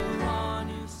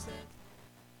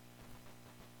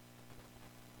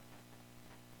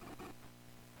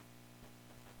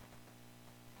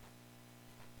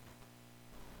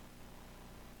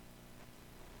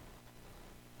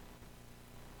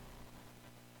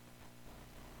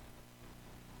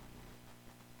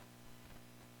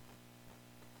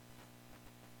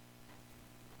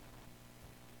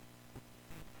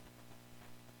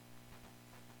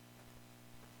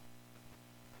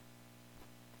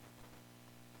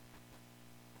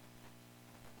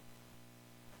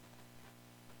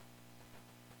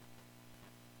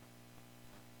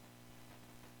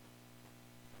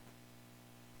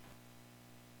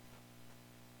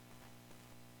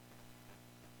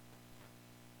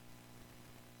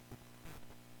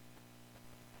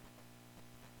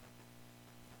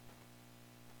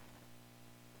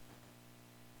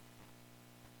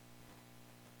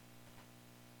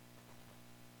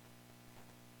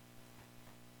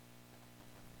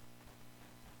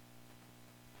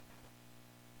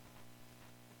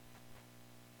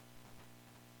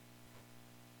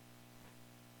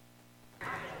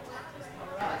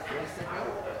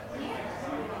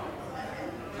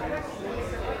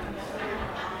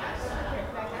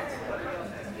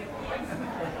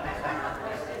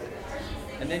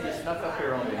then you snuck up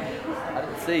here on me. I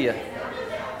didn't see you.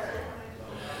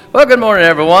 Well, good morning,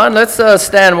 everyone. Let's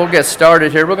stand. We'll get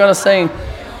started here. We're going to sing,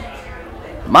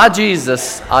 My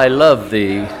Jesus, I Love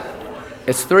Thee.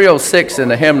 It's 306 in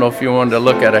the hymnal if you wanted to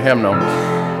look at a hymnal.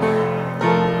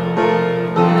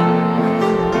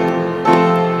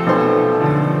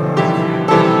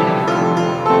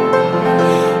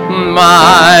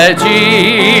 My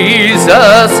Jesus,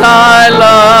 I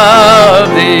love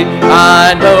Thee.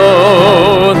 I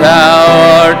know Thou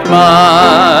art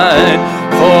mine.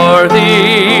 For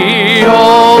Thee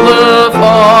all the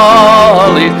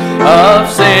follies of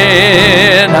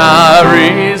sin I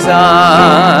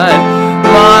resign.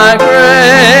 My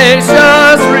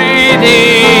gracious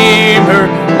Redeemer,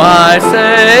 my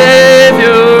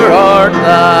Savior art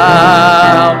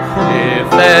Thou.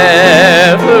 If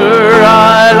ever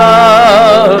I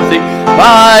love Thee,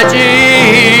 by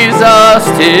Jesus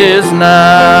 'tis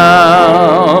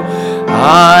now.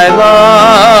 I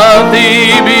love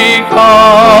Thee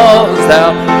because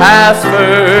Thou hast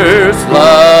first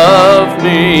loved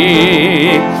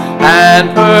me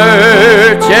and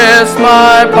purchased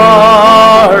my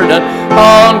pardon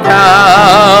on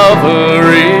Calvary's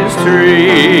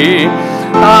tree.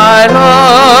 I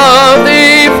love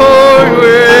Thee for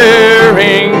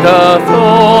wearing the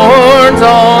thorns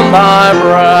on Thy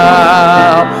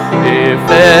brow. If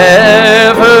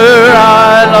ever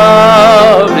I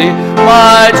love Thee,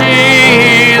 my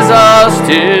Jesus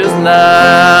 'tis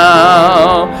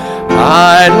now.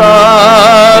 I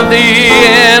love Thee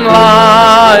in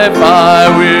life, I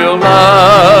will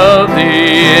love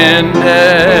Thee in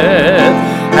death,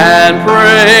 and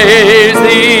praise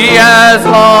Thee as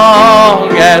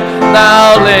long as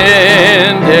Thou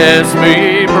lendest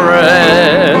me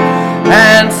breath,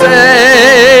 and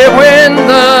say when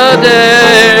the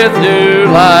death dew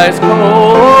lies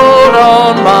cold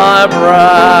on my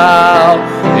brow,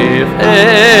 if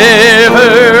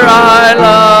ever I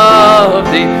love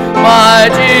Thee, my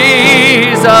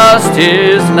Jesus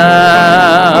 'tis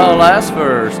now. Last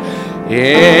verse.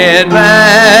 In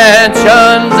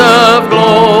mansions of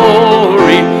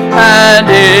glory and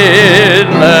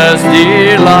endless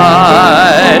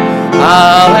delight,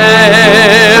 I'll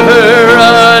ever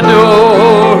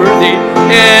adore Thee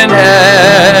in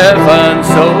heaven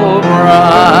so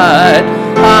bright.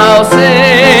 I'll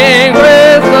sing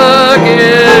with the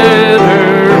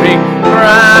glittering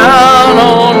crown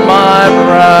on my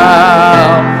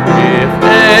brow. If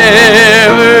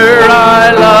ever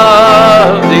I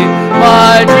love Thee,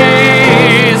 my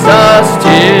Jesus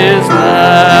 'tis now.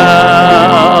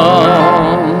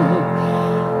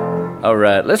 All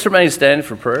right, let's remain standing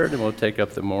for prayer, and we'll take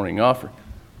up the morning offering.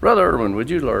 Brother Irwin, would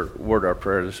you word our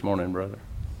prayer this morning, brother?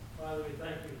 Father, we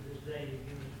thank You for this day You've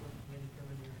given us once again to come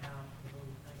into Your house. Lord,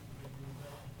 we thank You for your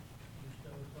blessing You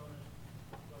bestow upon us.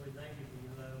 Lord, we thank You for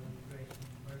Your love and Your grace and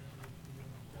Your mercy that You give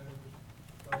us service.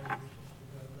 Lord, we wish us to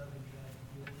go loving God and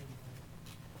good anyway.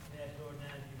 We ask, Lord,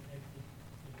 now as You take this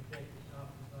to protect this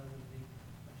offering, Father, to be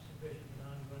sufficient and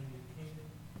ongoing in Your kingdom.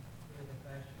 Pray that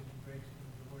Pastor and grace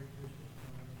and the word to us this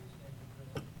morning in this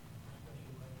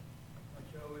special way.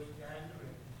 Watch over us, guide and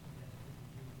direct us.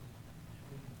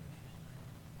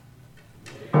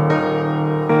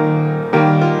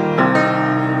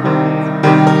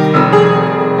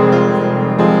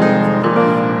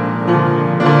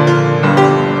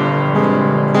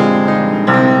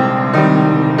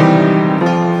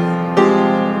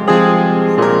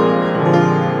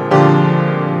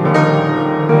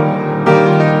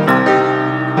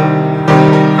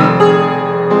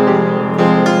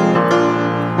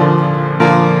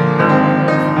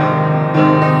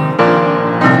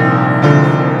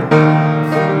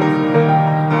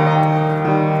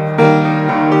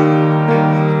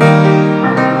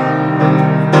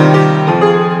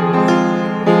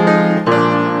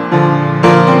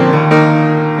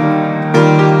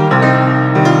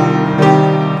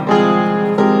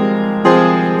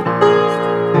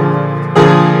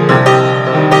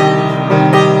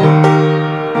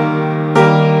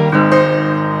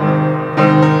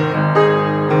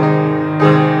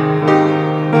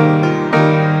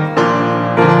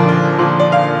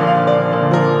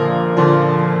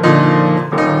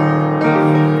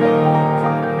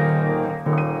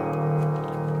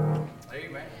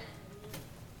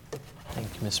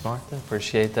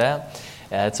 Appreciate that.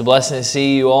 It's a blessing to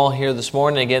see you all here this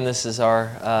morning. Again, this is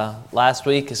our last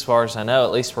week, as far as I know,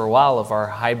 at least for a while, of our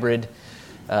hybrid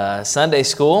Sunday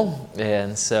school.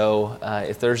 And so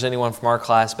if there's anyone from our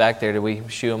class back there, did we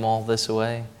shoo them all this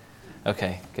away?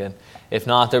 Okay, good. If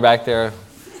not, they're back there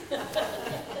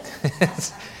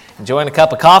enjoying a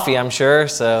cup of coffee, I'm sure.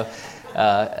 So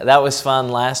that was fun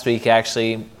last week,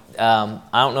 actually. I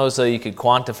don't know as though you could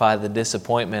quantify the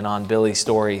disappointment on Billy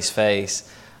Story's face.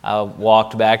 I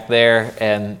walked back there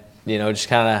and, just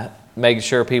kind of making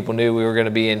sure people knew we were going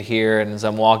to be in here. And as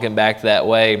I'm walking back that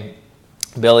way,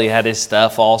 Billy had his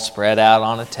stuff all spread out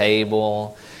on a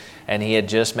table. And he had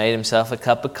just made himself a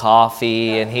cup of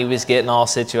coffee. And he was getting all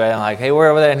situated. I'm like, hey, we're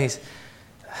over there. And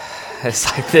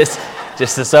it's like this,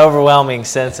 just this overwhelming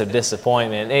sense of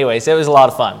disappointment. Anyways, it was a lot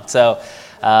of fun. So,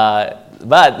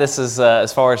 but this is,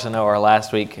 as far as I know, our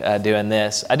last week doing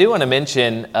this. I do want to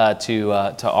mention to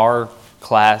our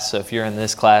class, so if you're in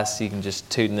this class, you can just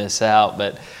tune this out.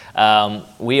 But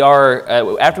we are,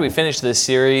 after we finish this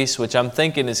series, which I'm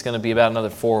thinking is going to be about another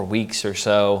 4 weeks or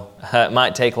so. It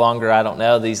might take longer, I don't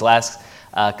know. These last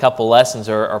couple lessons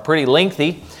are pretty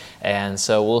lengthy. And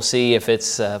so we'll see if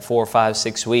it's 4, 5,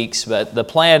 6 weeks. But the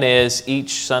plan is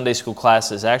each Sunday school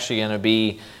class is actually going to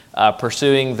be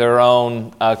pursuing their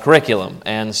own curriculum.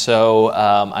 And so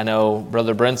I know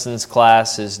Brother Brinson's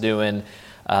class is doing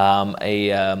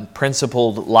a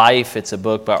Principled Life. It's a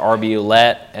book by R.B.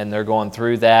 Ouellette, and they're going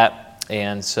through that.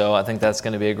 And so I think that's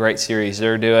going to be a great series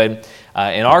they're doing.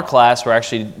 In our class, we're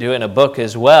actually doing a book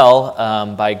as well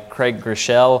by Craig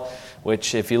Groeschel,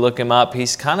 which if you look him up,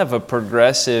 he's kind of a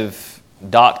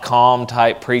progressive.com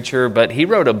type preacher, but he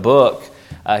wrote a book.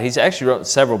 He's actually wrote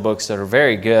several books that are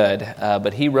very good,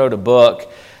 but he wrote a book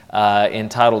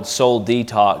entitled Soul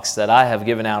Detox that I have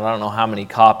given out I don't know how many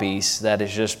copies that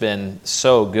has just been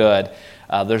so good.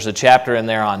 There's a chapter in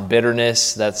there on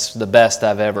bitterness that's the best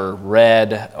I've ever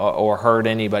read or heard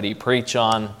anybody preach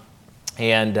on.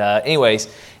 And anyways,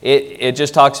 it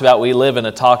just talks about we live in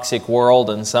a toxic world,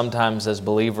 and sometimes as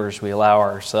believers we allow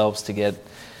ourselves to get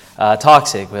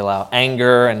toxic. We allow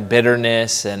anger and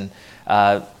bitterness and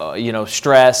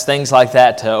stress, things like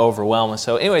that to overwhelm us.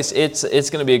 So anyways, it's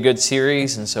going to be a good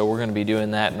series, and so we're going to be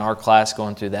doing that in our class,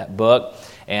 going through that book.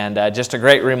 And just a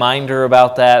great reminder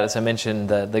about that, as I mentioned,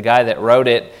 the guy that wrote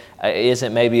it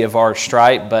isn't maybe of our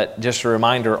stripe, but just a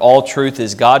reminder, all truth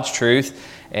is God's truth,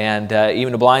 and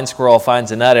even a blind squirrel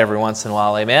finds a nut every once in a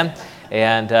while, amen?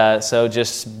 And so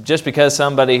just because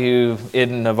somebody who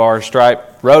isn't of our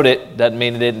stripe wrote it doesn't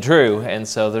mean it isn't true. And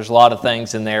so there's a lot of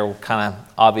things in there we'll kind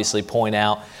of obviously point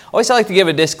out. Always like to give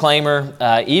a disclaimer,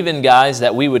 even guys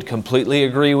that we would completely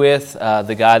agree with.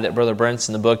 The guy that Brother Brent's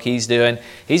in the book he's doing,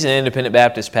 he's an independent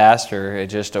Baptist pastor.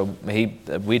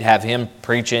 We'd have him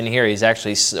preach in here. He's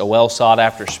actually a well sought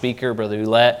after speaker, Brother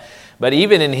Ouellette. But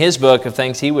even in his book of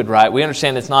things he would write, we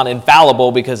understand it's not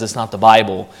infallible because it's not the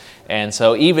Bible. And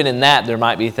so even in that, there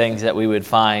might be things that we would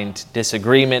find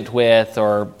disagreement with,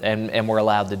 and we're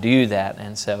allowed to do that.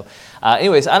 And so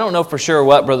anyways, I don't know for sure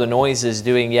what Brother Noyes is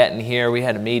doing yet in here. We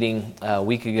had a meeting a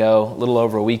little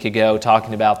over a week ago,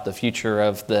 talking about the future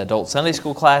of the adult Sunday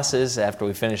school classes after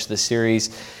we finish this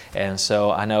series. And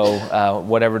so I know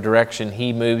whatever direction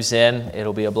he moves in,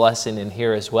 it'll be a blessing in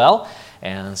here as well.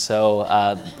 And so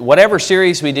whatever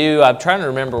series we do, I'm trying to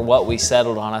remember what we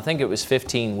settled on. I think it was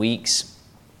 15 weeks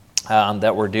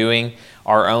that we're doing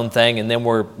our own thing, and then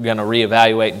we're going to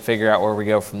reevaluate and figure out where we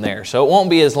go from there. So it won't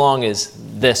be as long as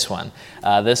this one.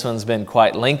 This one's been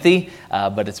quite lengthy,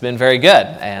 but it's been very good,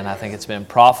 and I think it's been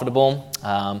profitable.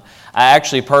 I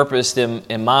actually purposed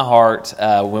in my heart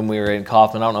when we were in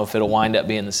Kaufman, I don't know if it'll wind up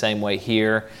being the same way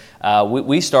here,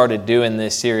 we started doing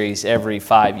this series every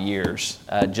 5 years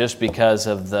just because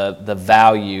of the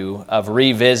value of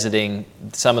revisiting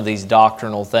some of these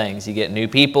doctrinal things. You get new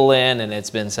people in, and it's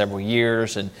been several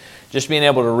years, and just being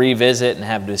able to revisit and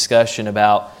have discussion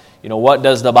about, what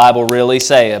does the Bible really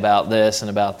say about this and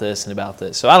about this and about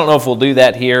this. So I don't know if we'll do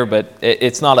that here, but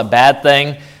it's not a bad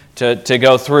thing to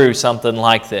go through something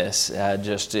like this,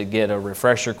 just to get a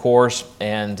refresher course.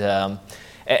 And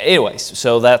anyways,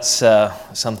 so that's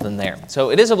something there.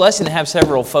 So it is a blessing to have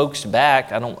several folks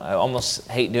back. I almost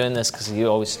hate doing this because you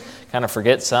always kind of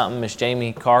forget something. Miss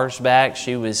Jamie Carr's back.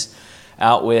 She was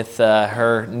out with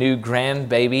her new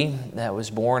grandbaby that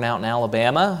was born out in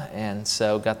Alabama, and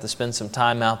so got to spend some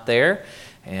time out there,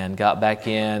 and got back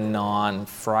in on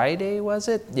Friday, was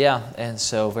it? Yeah, and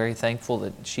so very thankful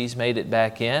that she's made it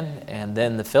back in. And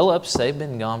then the Phillips, they've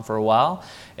been gone for a while,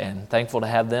 and thankful to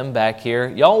have them back here.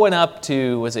 Y'all went up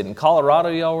to, was it in Colorado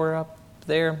y'all were up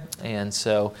there? And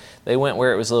so they went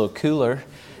where it was a little cooler,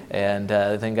 and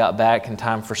then got back in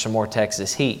time for some more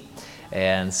Texas heat.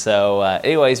 And so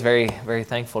anyways, very, very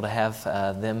thankful to have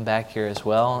them back here as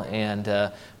well. And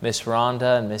Miss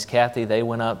Rhonda and Miss Kathy, they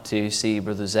went up to see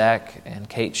Brother Zach and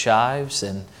Kate Shives.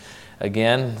 And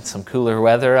again, some cooler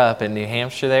weather up in New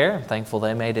Hampshire there. I'm thankful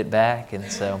they made it back.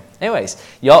 And so anyways,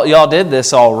 y'all did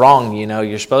this all wrong.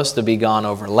 You're supposed to be gone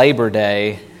over Labor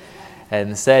Day. And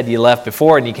instead, you left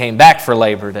before and you came back for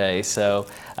Labor Day. So,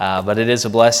 but it is a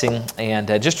blessing.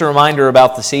 And just a reminder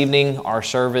about this evening, our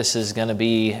service is going to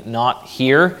be not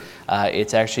here.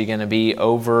 It's actually going to be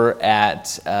over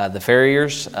at the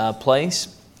Farrier's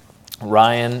place,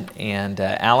 Ryan and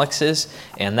Alex's.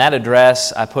 And that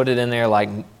address, I put it in there like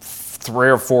 3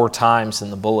 or 4 times in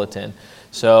the bulletin.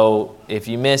 So if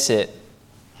you miss it,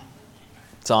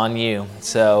 it's on you.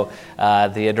 So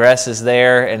the address is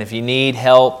there, and if you need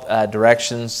help,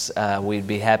 directions, we'd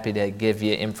be happy to give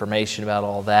you information about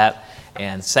all that.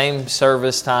 And same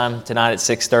service time tonight at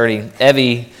 6:30.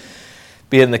 Evie,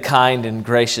 being the kind and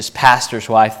gracious pastor's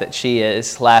wife that she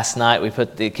is, last night we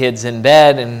put the kids in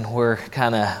bed, and we're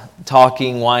kind of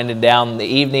talking, winding down the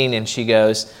evening, and she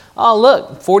goes, "Oh,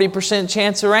 look, 40%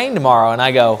 chance of rain tomorrow." And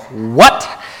I go, "What?"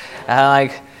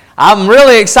 And I'm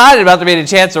really excited about there being a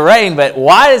chance of rain, but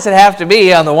why does it have to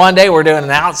be on the one day we're doing an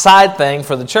outside thing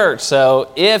for the church?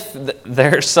 So if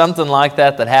there's something like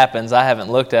that happens, I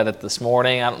haven't looked at it this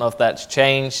morning. I don't know if that's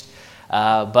changed,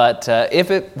 but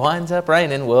if it winds up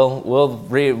raining,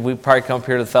 we probably come up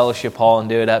here to the fellowship hall and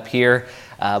do it up here.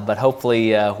 But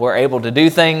hopefully we're able to do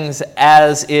things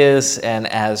as is and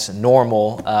as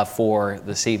normal for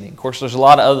this evening. Of course, there's a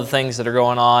lot of other things that are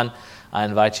going on. I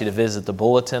invite you to visit the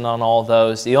bulletin on all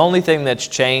those. The only thing that's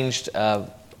changed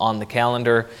on the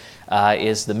calendar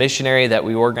is the missionary that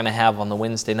we were going to have on the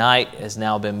Wednesday night has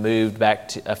now been moved back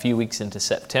to a few weeks into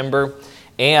September.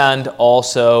 And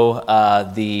also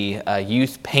the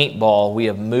youth paintball, we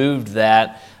have moved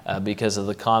that because of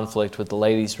the conflict with the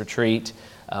ladies' retreat,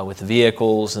 with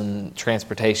vehicles and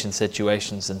transportation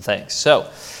situations and things. So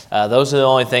those are the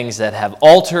only things that have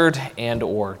altered and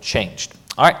or changed.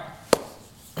 All right.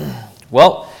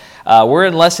 Well, we're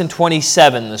in lesson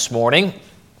 27 this morning,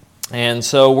 and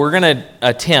so we're going to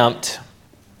attempt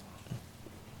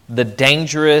the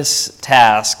dangerous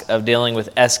task of dealing with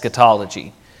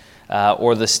eschatology,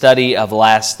 or the study of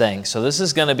last things. So this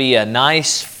is going to be a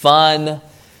nice, fun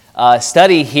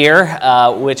study here,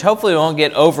 which hopefully won't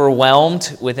get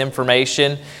overwhelmed with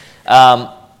information.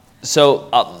 So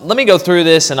let me go through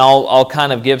this, and I'll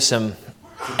kind of give some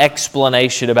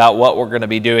explanation about what we're going to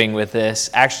be doing with this.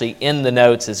 Actually, in the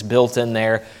notes, it's built in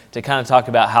there to kind of talk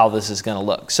about how this is going to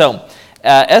look. So,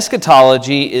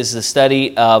 eschatology is the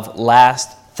study of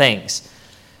last things.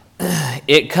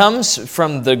 It comes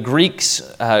from the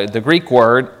Greek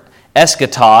word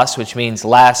eschatos, which means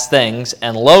last things,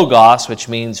 and logos, which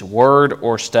means word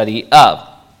or study of.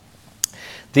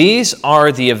 These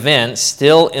are the events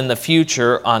still in the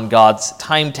future on God's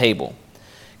timetable.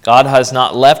 God has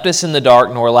not left us in the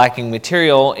dark nor lacking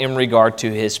material in regard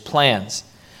to His plans.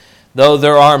 Though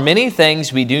there are many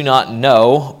things we do not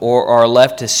know or are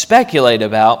left to speculate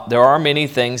about, there are many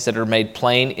things that are made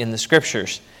plain in the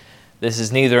Scriptures. This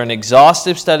is neither an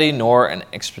exhaustive study nor an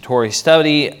exploratory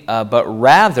study, but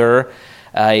rather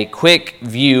a quick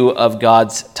view of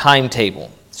God's timetable.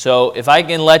 So if I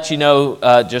can let you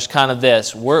know just kind of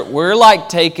this, we're like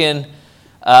taking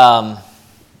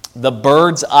the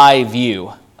bird's eye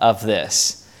view of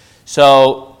this.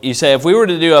 So you say, if we were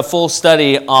to do a full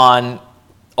study on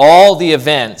all the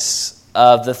events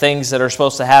of the things that are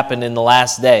supposed to happen in the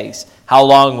last days, how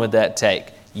long would that take?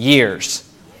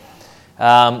 Years.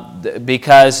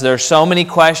 Because there's so many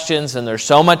questions and there's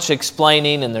so much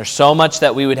explaining and there's so much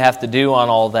that we would have to do on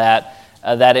all that,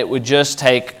 that it would just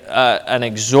take an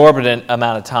exorbitant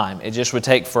amount of time. It just would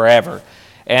take forever.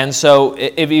 And so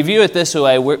if you view it this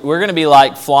way, we're going to be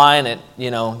like flying at,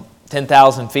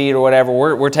 10,000 feet or whatever.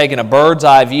 We're taking a bird's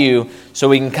eye view so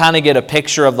we can kind of get a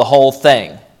picture of the whole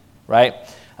thing, right?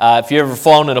 If you've ever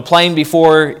flown in a plane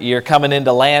before, you're coming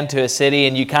into land to a city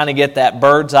and you kind of get that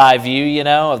bird's eye view,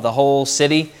 of the whole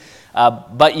city.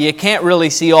 But you can't really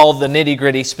see all the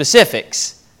nitty-gritty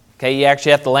specifics. Okay, you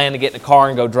actually have to land to get in a car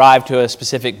and go drive to a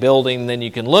specific building, then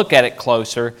you can look at it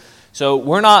closer. So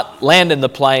we're not landing the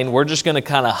plane, we're just going to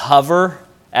kind of hover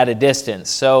at a distance.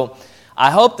 So I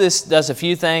hope this does a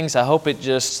few things. I hope it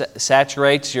just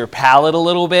saturates your palate a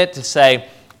little bit to say,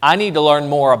 I need to learn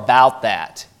more about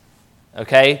that.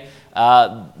 Okay?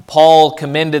 Paul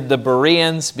commended the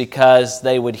Bereans because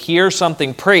they would hear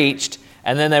something preached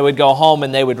and then they would go home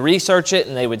and they would research it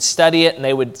and they would study it and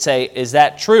they would say, is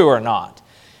that true or not?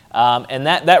 And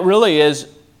that really is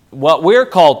what we're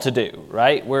called to do,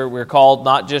 right? We're called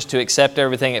not just to accept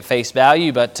everything at face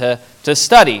value, but to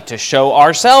study, to show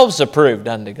ourselves approved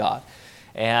unto God.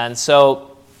 And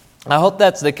so I hope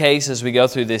that's the case as we go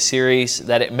through this series,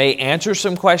 that it may answer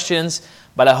some questions,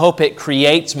 but I hope it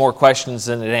creates more questions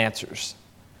than it answers.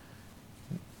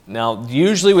 Now,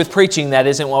 usually with preaching, that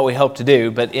isn't what we hope to do,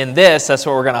 but in this, that's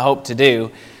what we're going to hope to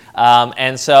do.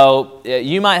 And so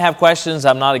you might have questions.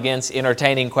 I'm not against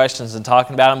entertaining questions and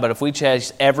talking about them, but if we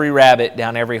chase every rabbit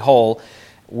down every hole,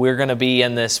 we're going to be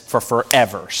in this for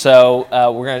forever. So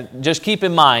we're going to just keep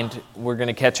in mind, we're going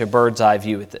to catch a bird's eye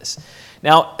view with this.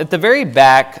 Now, at the very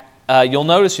back, you'll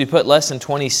notice we put lesson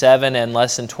 27 and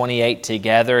lesson 28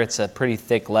 together. It's a pretty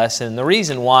thick lesson. The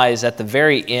reason why is at the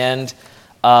very end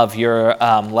of your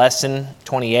lesson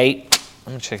 28.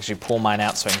 Let me actually pull mine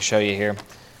out so I can show you here.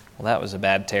 Well, that was a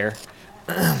bad tear.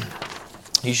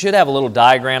 You should have a little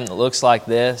diagram that looks like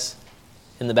this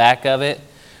in the back of it.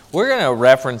 We're going to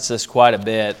reference this quite a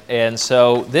bit. And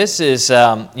so this is,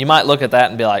 you might look at that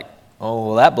and be like, oh,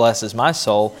 well, that blesses my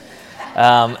soul.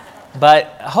 But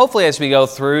hopefully as we go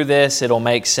through this, it'll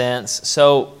make sense.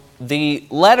 So the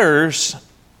letters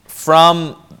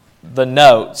from the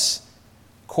notes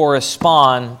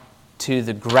correspond to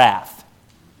the graph.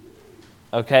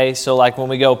 Okay, so like when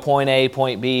we go point A,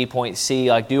 point B, point C,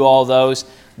 like do all those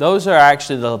are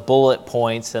actually the bullet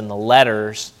points and the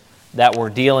letters that we're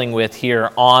dealing with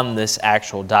here on this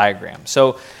actual diagram.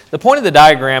 So the point of the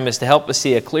diagram is to help us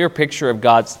see a clear picture of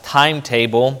God's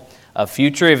timetable of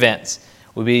future events.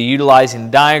 We'll be utilizing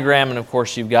the diagram, and of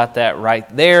course you've got that right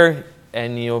there,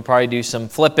 and you'll probably do some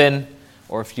flipping,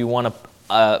 or if you want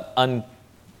to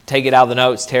take it out of the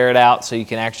notes, tear it out so you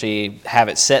can actually have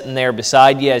it sitting there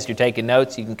beside you as you're taking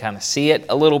notes. You can kind of see it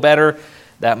a little better.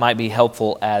 That might be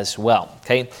helpful as well.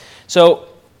 Okay, so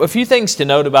a few things to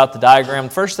note about the diagram.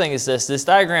 First thing is this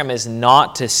diagram is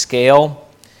not to scale,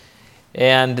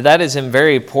 and that is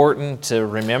very important to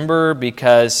remember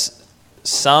because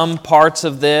some parts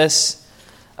of this,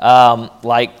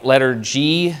 like letter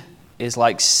G is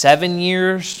like 7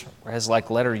 years, whereas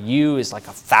like letter U is like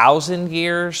 1,000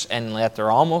 years, and that they're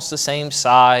almost the same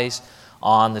size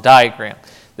on the diagram.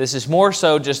 This is more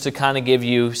so just to kind of give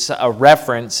you a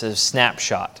reference, a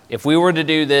snapshot. If we were to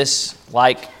do this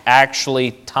like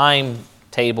actually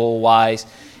timetable-wise,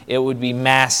 it would be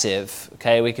massive.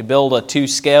 Okay, we could build a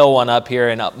 2-scale one up here,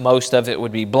 and most of it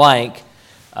would be blank,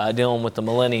 dealing with the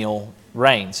millennial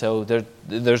reign. So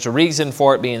there's a reason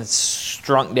for it being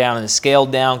shrunk down and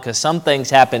scaled down, because some things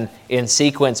happen in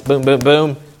sequence, boom, boom,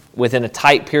 boom, within a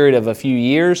tight period of a few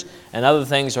years, and other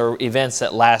things are events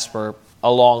that last for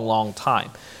a long, long time.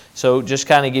 So just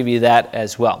kind of give you that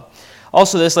as well.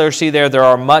 Also, this letter C there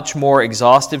are much more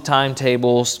exhaustive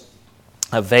timetables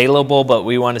available, but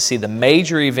we want to see the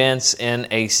major events in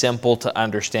a simple to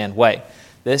understand way.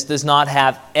 This does not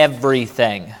have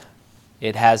everything.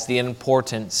 It has the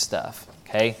important stuff,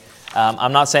 okay?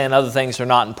 I'm not saying other things are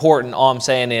not important. All I'm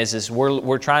saying is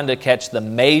we're trying to catch the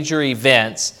major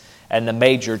events and the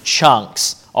major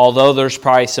chunks, although there's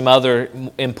probably some other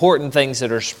important things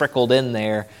that are sprinkled in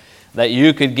there that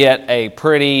you could get a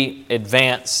pretty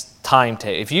advanced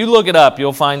timetable. If you look it up,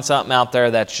 you'll find something out there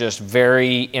that's just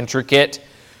very intricate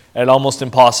and almost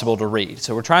impossible to read.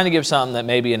 So we're trying to give something that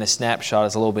maybe in a snapshot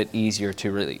is a little bit easier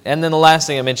to read. And then the last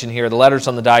thing I mentioned here, the letters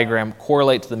on the diagram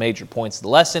correlate to the major points of the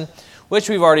lesson, which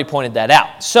we've already pointed that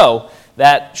out. So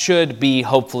that should be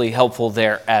hopefully helpful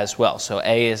there as well. So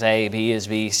A is A, B is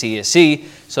B, C is C,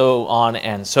 so on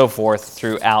and so forth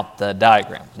throughout the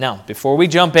diagram. Now, before we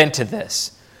jump into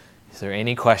this, is there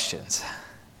any questions?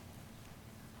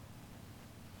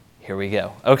 Here we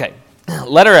go. Okay,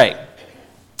 letter A.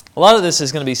 A lot of this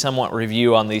is going to be somewhat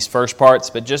review on these first parts,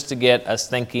 but just to get us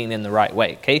thinking in the right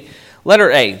way. Okay,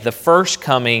 letter A, the first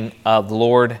coming of the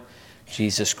Lord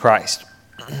Jesus Christ.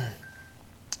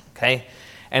 Okay,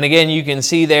 and again, you can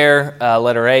see there,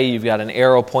 letter A, you've got an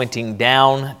arrow pointing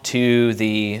down to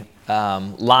the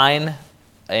line,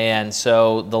 and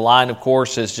so the line, of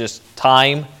course, is just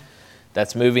time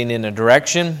that's moving in a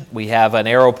direction. We have an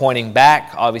arrow pointing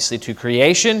back, obviously, to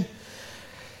creation.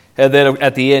 And then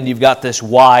at the end, you've got this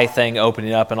Y thing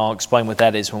opening up, and I'll explain what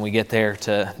that is when we get there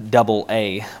to double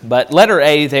A. But letter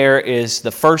A there is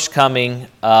the first coming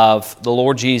of the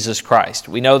Lord Jesus Christ.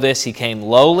 We know this. He came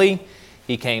lowly.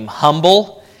 He came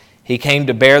humble. He came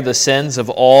to bear the sins of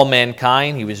all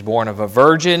mankind. He was born of a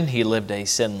virgin. He lived a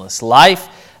sinless life.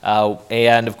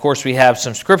 And, of course, we have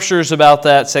some scriptures about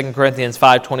that. 2 Corinthians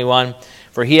 5:21.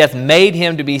 For he hath made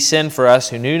him to be sin for us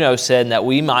who knew no sin, that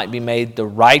we might be made the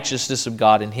righteousness of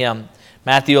God in him.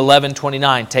 Matthew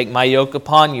 11:29, take my yoke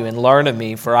upon you and learn of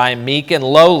me, for I am meek and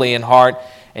lowly in heart,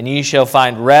 and ye shall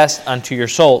find rest unto your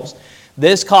souls.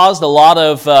 This caused a lot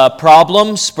of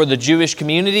problems for the Jewish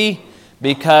community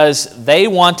because they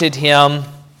wanted him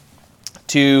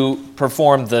to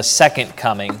perform the second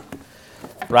coming.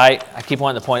 Right? I keep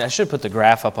wanting to point. I should put the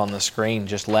graph up on the screen,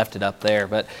 just left it up there.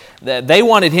 But they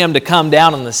wanted him to come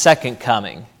down on the second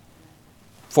coming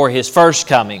for his first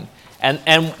coming.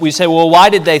 And we say, well, why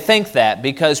did they think that?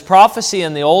 Because prophecy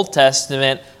in the Old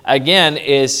Testament, again,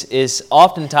 is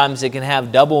oftentimes it can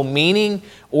have double meaning,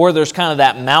 or there's kind of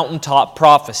that mountaintop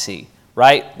prophecy,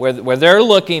 right? Where they're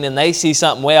looking and they see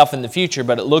something way off in the future,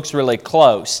 but it looks really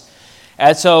close.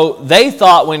 And so they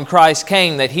thought when Christ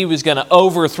came that he was going to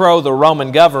overthrow the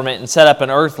Roman government and set up an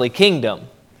earthly kingdom.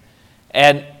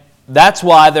 And that's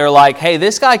why they're like, hey,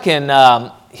 this guy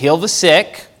can heal the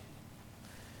sick,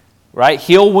 right?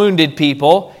 Heal wounded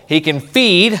people. He can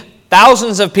feed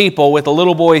thousands of people with a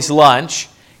little boy's lunch.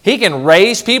 He can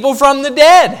raise people from the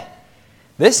dead.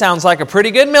 This sounds like a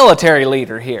pretty good military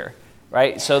leader here,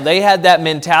 right? So they had that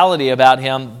mentality about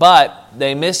him, but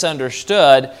they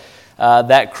misunderstood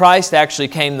that Christ actually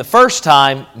came the first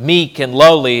time meek and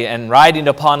lowly and riding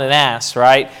upon an ass,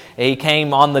 right? He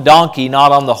came on the donkey,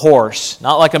 not on the horse.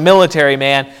 Not like a military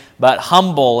man, but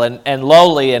humble and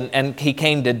lowly, and he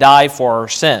came to die for our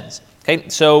sins. Okay,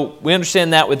 so we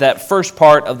understand that with that first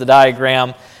part of the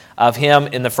diagram of him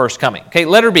in the first coming. Okay,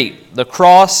 letter B, the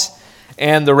cross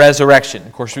and the resurrection.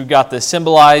 Of course, we've got this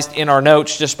symbolized in our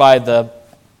notes just by the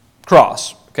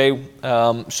cross. Okay,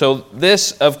 so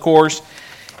this, of course,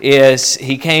 is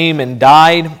he came and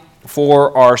died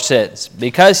for our sins.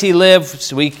 Because he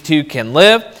lived, we too can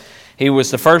live. He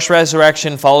was the first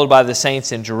resurrection, followed by the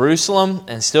saints in Jerusalem,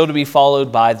 and still to be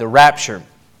followed by the rapture.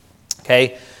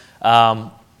 Okay,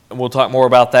 we'll talk more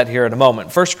about that here in a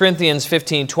moment. 1 Corinthians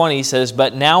 15:20 says,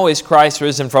 "But now is Christ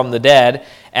risen from the dead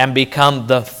and become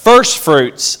the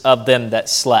firstfruits of them that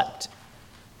slept."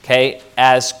 Okay,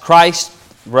 as Christ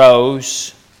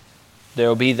rose, there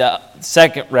will be the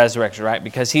second resurrection, right?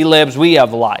 Because he lives, we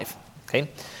have life. Okay,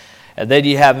 and then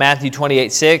you have Matthew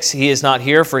 28:6. "He is not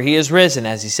here, for he is risen,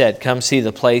 as he said. Come see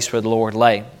the place where the Lord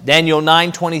lay." Daniel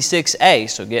 9:26a.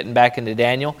 So getting back into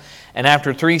Daniel. "And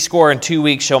after 62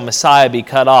 weeks shall Messiah be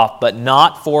cut off, but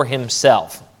not for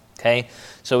himself." Okay,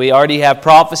 so we already have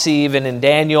prophecy even in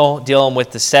Daniel dealing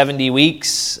with the 70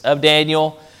 weeks of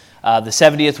Daniel. The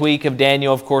 70th week of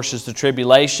Daniel, of course, is the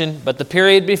tribulation. But the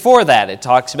period before that, it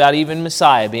talks about even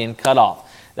Messiah being cut off.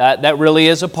 That really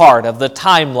is a part of the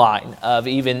timeline of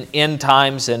even end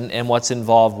times and what's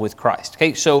involved with Christ.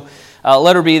 Okay, so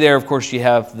letter B there, of course, you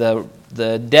have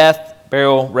the death,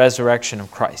 burial, resurrection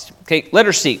of Christ. Okay,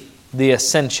 letter C, the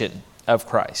ascension of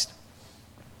Christ.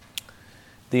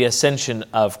 The ascension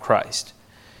of Christ.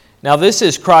 Now, this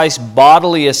is Christ's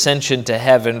bodily ascension to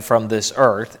heaven from this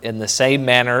earth. In the same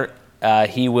manner,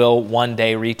 he will one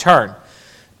day return.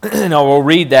 Now, we'll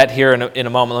read that here in a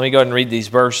moment. Let me go ahead and read these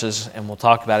verses, and we'll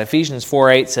talk about it. Ephesians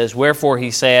 4:8 says, "Wherefore he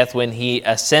saith, when he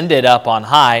ascended up on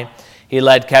high, he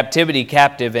led captivity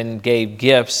captive and gave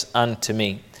gifts unto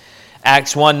me."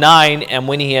 Acts 1:9, "And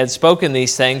when he had spoken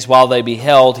these things, while they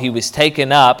beheld, he was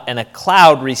taken up, and a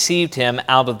cloud received him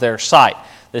out of their sight."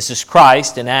 This is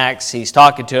Christ in Acts. He's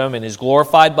talking to him in his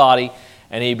glorified body,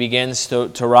 and he begins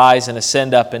to rise and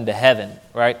ascend up into heaven,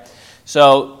 right?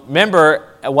 So remember,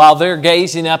 while they're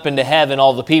gazing up into heaven,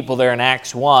 all the people there in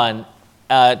Acts 1,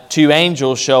 2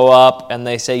 angels show up, and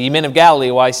they say, "Ye men of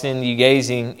Galilee, why stand ye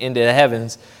gazing into the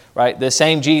heavens?" Right? "The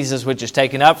same Jesus which is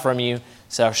taken up from you,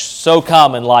 so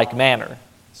come in like manner."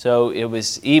 So it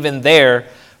was even there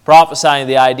prophesying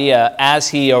the idea, as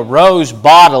he arose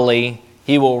bodily,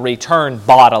 he will return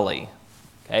bodily.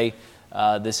 Okay,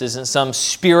 this isn't some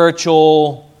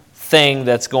spiritual thing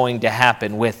that's going to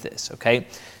happen with this. Okay,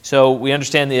 so we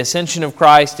understand the ascension of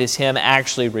Christ is him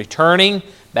actually returning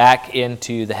back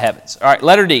into the heavens. All right,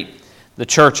 letter D, the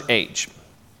church age.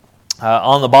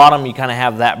 On the bottom, you kind of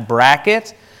have that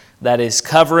bracket that is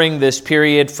covering this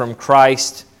period from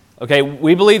Christ. Okay,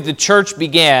 we believe the church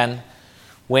began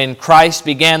when Christ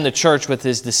began the church with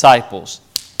his disciples,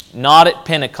 not at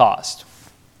Pentecost.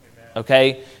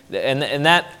 Okay, and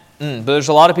that, but there's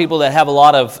a lot of people that have a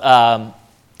lot of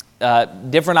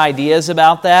different ideas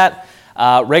about that.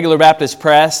 Regular Baptist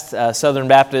Press, Southern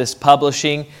Baptist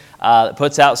Publishing,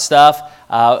 puts out stuff.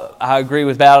 I agree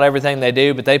with about everything they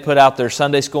do, but they put out their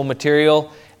Sunday school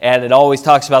material, and it always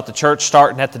talks about the church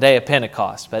starting at the day of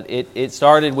Pentecost. But it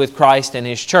started with Christ and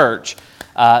his church.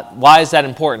 Why is that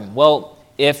important? Well,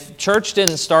 if church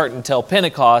didn't start until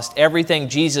Pentecost, everything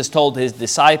Jesus told his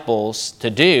disciples to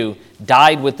do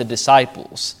died with the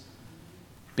disciples,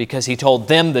 because he told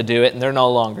them to do it and they're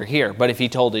no longer here. But if he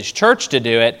told his church to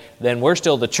do it, then we're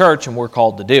still the church and we're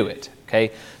called to do it. Okay,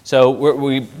 so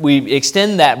we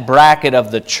extend that bracket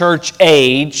of the church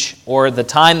age, or the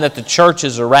time that the church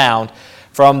is around,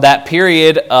 from that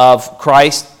period of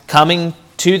Christ coming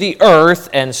to the earth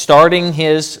and starting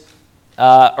his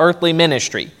earthly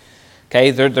ministry.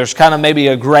 Okay, there's kind of maybe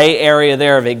a gray area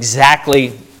there of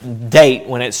exactly date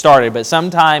when it started, but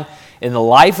sometime in the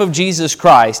life of Jesus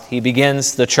Christ, he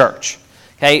begins the church.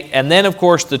 Okay, and then, of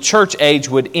course, the church age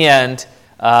would end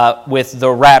with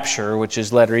the rapture, which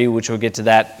is letter E, which we'll get to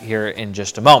that here in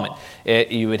just a moment.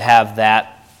 You would have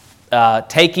that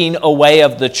taking away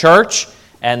of the church,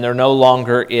 and there no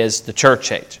longer is the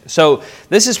church age. So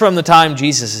this is from the time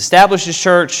Jesus established his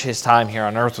church, his time here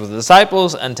on earth with the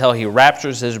disciples, until he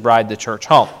raptures his bride, the church,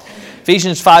 home.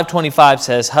 Ephesians 5:25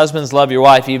 says, "Husbands, love your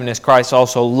wife, even as Christ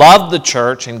also loved the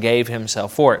church and gave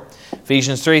himself for it."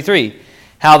 Ephesians 3:3,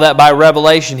 "How that by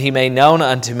revelation he made known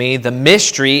unto me the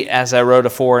mystery, as I wrote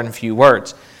afore in few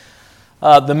words."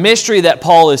 The mystery that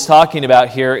Paul is talking about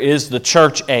here is the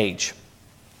church age.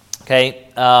 Okay,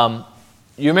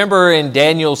 you remember in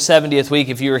Daniel's 70th week,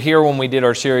 if you were here when we did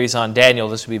our series on Daniel,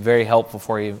 this would be very helpful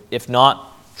for you. If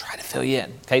not, try to fill you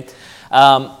in. Okay,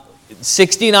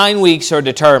 69 weeks are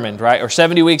determined, right? Or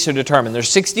 70 weeks are determined. There's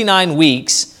 69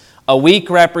 weeks. A week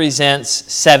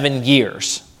represents 7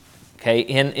 years, okay,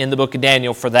 in the book of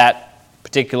Daniel for that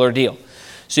particular deal.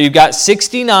 So you've got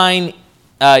 69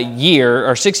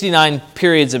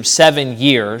 periods of 7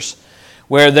 years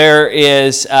where there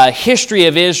is a history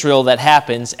of Israel that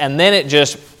happens, and then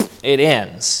it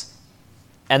ends.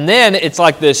 And then it's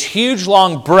like this huge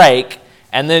long break,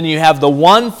 and then you have the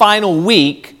one final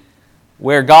week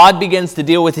where God begins to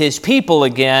deal with his people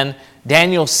again,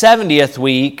 Daniel's 70th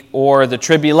week, or the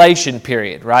tribulation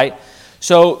period, right?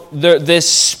 So this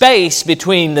space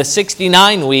between the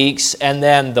 69 weeks and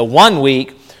then the 1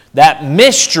 week, that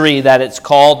mystery that it's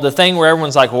called, the thing where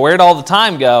everyone's like, well, where'd all the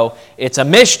time go? It's a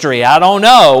mystery. I don't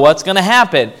know what's going to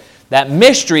happen. That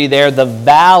mystery there, the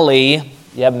valley,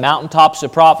 you have mountaintops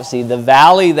of prophecy, the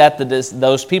valley that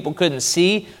those people couldn't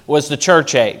see was the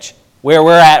church age, where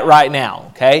we're at right now,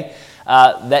 okay?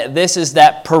 This is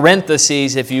that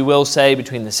parentheses, if you will say,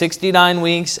 between the 69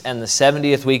 weeks and the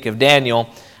 70th week of Daniel,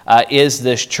 is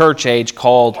this church age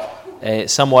called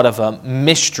somewhat of a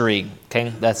mystery.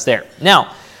 Okay, that's there.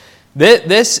 Now,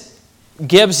 this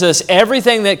gives us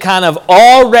everything that kind of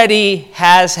already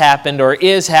has happened or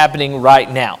is happening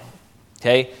right now.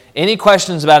 Okay, any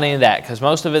questions about any of that? Because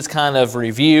most of it's kind of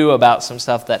review about some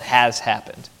stuff that has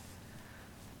happened.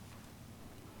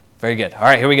 Very good. All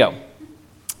right, here we go.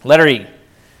 Letter E,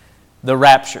 the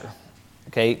rapture.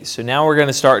 Okay, so now we're going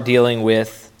to start dealing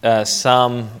with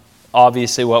some,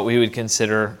 obviously, what we would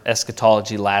consider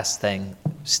eschatology, last thing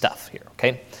stuff here.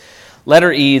 Okay,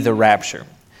 letter E, the rapture.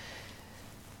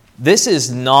 This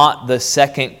is not the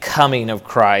second coming of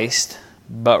Christ,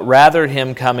 but rather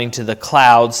him coming to the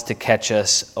clouds to catch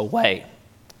us away.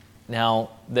 Now,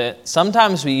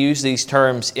 sometimes we use these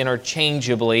terms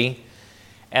interchangeably,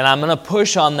 and I'm going to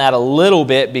push on that a little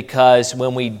bit because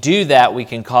when we do that, we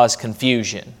can cause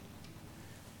confusion.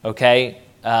 Okay?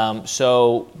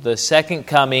 So the second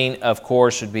coming, of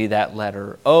course, would be that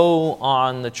letter O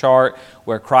on the chart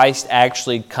where Christ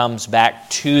actually comes back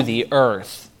to the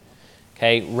earth.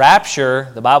 Okay?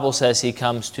 Rapture, the Bible says he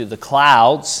comes to the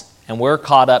clouds and we're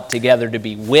caught up together to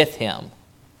be with him.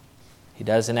 He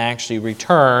doesn't actually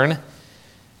return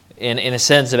in a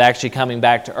sense of actually coming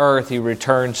back to earth. He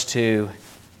returns to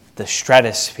the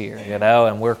stratosphere,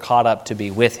 and we're caught up to be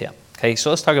with him. Okay,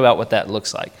 so let's talk about what that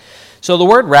looks like. So the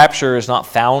word rapture is not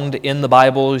found in the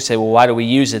Bible. You say, well, why do we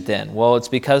use it then? Well, it's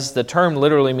because the term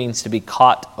literally means to be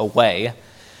caught away.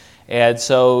 And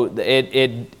so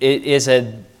it's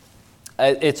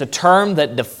a term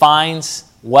that defines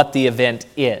what the event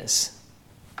is.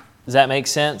 Does that make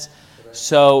sense?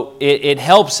 So it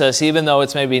helps us, even though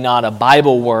it's maybe not a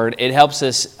Bible word, it helps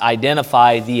us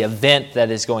identify the event that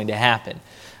is going to happen.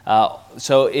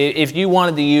 So if you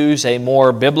wanted to use a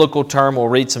more biblical term, we'll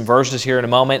read some verses here in a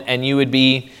moment, and you would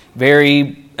be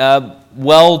very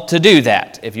well to do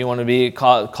that. If you want to be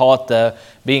call it the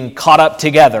being caught up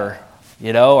together,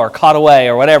 or caught away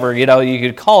or whatever, you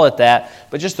could call it that.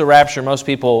 But just the rapture, most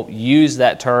people use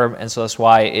that term, and so that's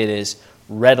why it is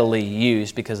readily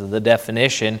used because of the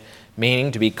definition,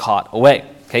 meaning to be caught away.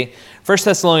 Okay, 1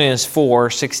 Thessalonians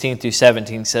 4:16 through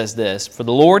 17 says this: "For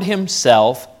the Lord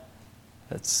himself,"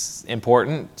 that's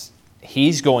important,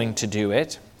 he's going to do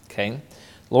it. Okay,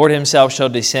 "Lord himself shall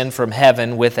descend from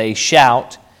heaven with a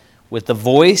shout, with the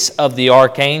voice of the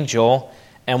archangel,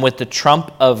 and with the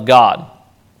trump of God.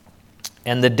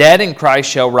 And the dead in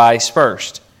Christ shall rise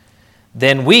first.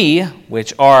 Then we,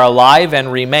 which are alive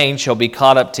and remain, shall be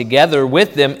caught up together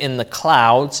with them in the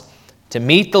clouds to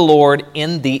meet the Lord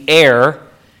in the air,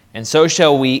 and so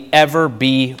shall we ever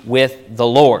be with the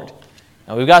Lord."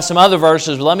 Now we've got some other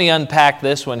verses, but let me unpack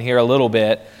this one here a little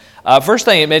bit. First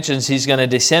thing it mentions, he's going to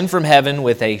descend from heaven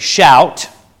with a shout.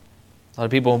 A lot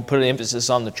of people put an emphasis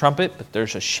on the trumpet, but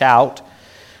there's a shout.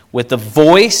 with the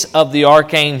voice of the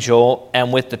archangel,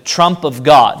 and with the trump of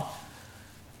God.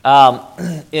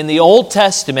 In the Old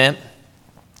Testament,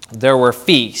 there were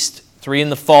feasts, 3 in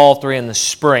the fall, 3 in the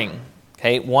spring.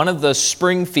 Okay, one of the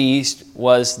spring feasts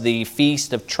was the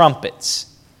Feast of Trumpets.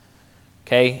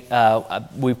 Okay,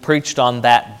 we preached on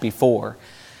that before.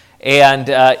 And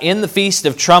in the Feast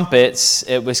of Trumpets,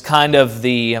 it was kind of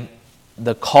the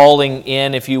calling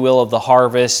in, if you will, of the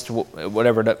harvest,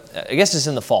 whatever. I guess it's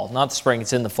in the fall, not the spring,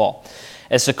 it's in the fall.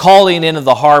 It's the calling in of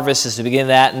the harvest is the beginning of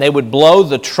that, and they would blow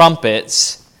the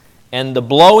trumpets, and the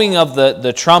blowing of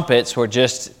the trumpets were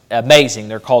just amazing.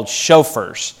 They're called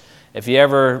shofars. If you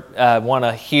ever want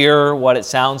to hear what it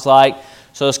sounds like,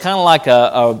 so it's kind of like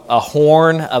a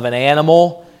horn of an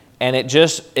animal, and it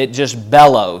just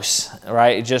bellows,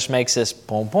 right? It just makes this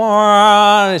boom,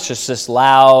 boom. It's just this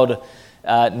loud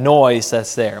noise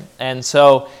that's there. And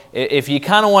so if you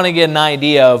kind of want to get an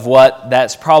idea of what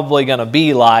that's probably going to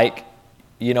be like,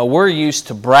 you know, we're used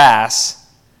to brass.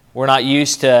 We're not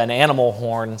used to an animal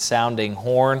horn sounding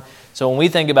horn. So when we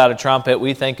think about a trumpet,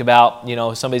 we think about, you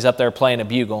know, somebody's up there playing a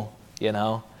bugle, you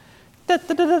know.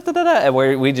 And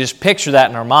we just picture that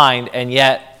in our mind, and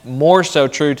yet more so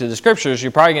true to the Scriptures,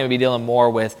 you're probably going to be dealing more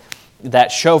with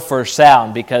that shofar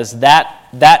sound, because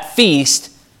that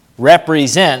feast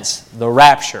represents the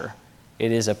rapture.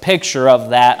 It is a picture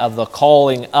of that, of the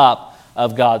calling up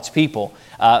of God's people,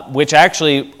 which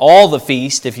actually all the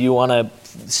feasts, if you want to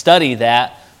study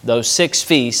that, those 6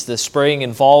 feasts, the spring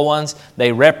and fall ones,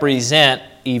 they represent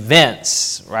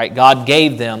events, right? God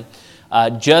gave them.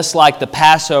 Just like the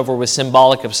Passover was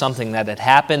symbolic of something that had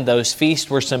happened, those feasts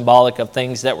were symbolic of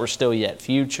things that were still yet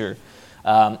future.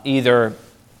 Either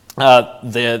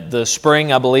the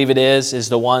spring, I believe it is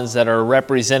the ones that are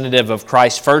representative of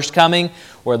Christ's first coming,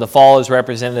 where the fall is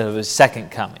representative of His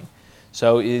second coming.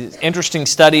 So it's interesting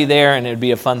study there, and it would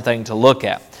be a fun thing to look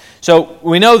at. So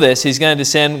we know this. He's going to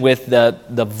descend with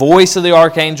the voice of the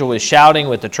archangel, with shouting,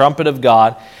 with the trumpet of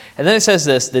God. And then it says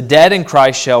this, the dead in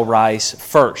Christ shall rise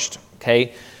first.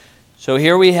 Okay, so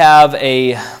here we have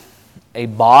a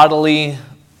bodily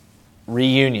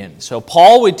reunion. So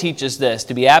Paul would teach us this,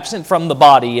 to be absent from the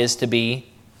body is to be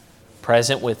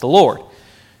present with the Lord.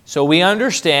 So we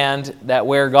understand that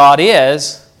where God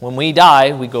is, when we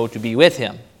die, we go to be with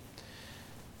Him.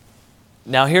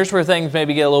 Now here's where things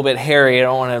maybe get a little bit hairy. I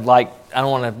don't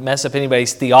want to mess up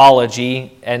anybody's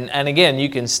theology. And again, you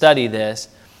can study this.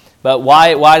 But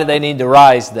why do they need to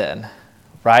rise then?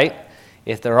 Right?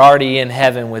 If they're already in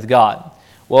heaven with God.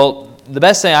 Well, the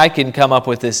best thing I can come up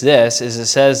with is this, is it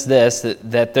says this,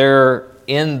 that they're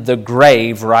in the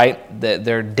grave, right? That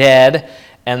they're dead,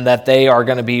 and that they are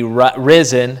going to be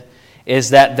risen, is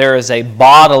that there is a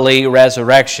bodily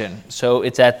resurrection. So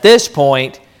it's at this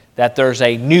point that there's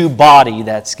a new body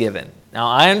that's given. Now,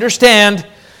 I understand,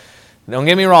 don't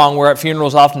get me wrong, we're at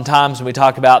funerals oftentimes and we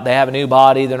talk about they have a new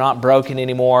body, they're not broken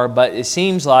anymore, but it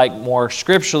seems like more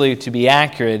scripturally to be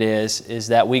accurate is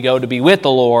that we go to be with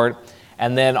the Lord,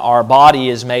 and then our body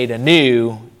is made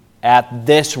anew at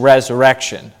this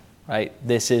resurrection, right?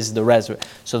 This is the resurrection.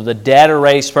 So the dead are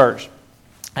raised first.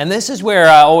 And this is where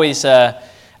I always...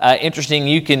 interesting,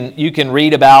 you can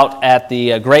read about at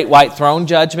the Great White Throne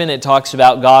Judgment. It talks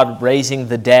about God raising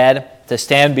the dead to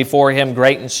stand before Him,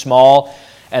 great and small.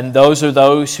 And those are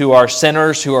those who are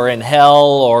sinners, who are in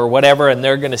hell or whatever, and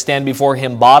they're going to stand before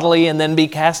Him bodily and then be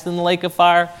cast in the lake of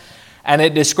fire. And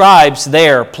it describes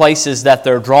there places that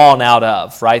they're drawn out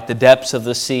of, right? The depths of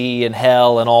the sea and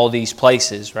hell and all these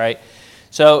places, right?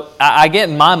 So I get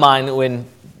in my mind when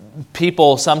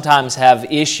people sometimes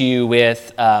have issue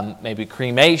with maybe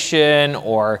cremation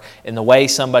or in the way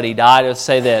somebody died. Let's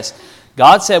say this.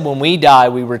 God said when we die,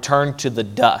 we return to the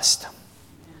dust.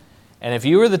 And if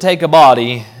you were to take a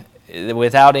body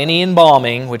without any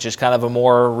embalming, which is kind of a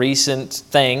more recent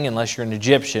thing, unless you're an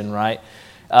Egyptian, right?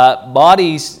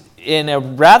 Bodies in a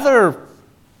rather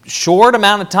short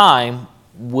amount of time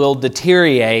will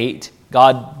deteriorate.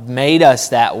 God made us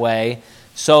that way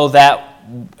so that,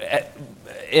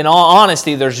 in all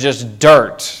honesty, there's just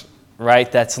dirt,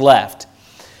 right, that's left.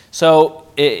 So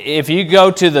if you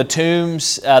go to the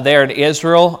tombs there in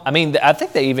Israel, I mean, I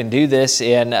think they even do this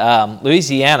in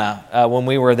Louisiana. When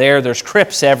we were there, there's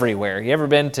crypts everywhere. You ever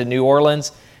been to New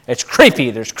Orleans? It's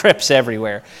creepy. There's crypts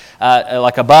everywhere,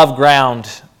 like above ground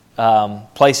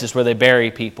places where they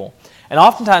bury people. And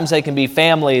oftentimes they can be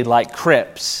family like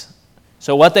crypts.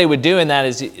 So what they would do in that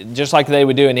is, just like they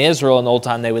would do in Israel in the old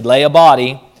time, they would lay a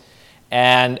body,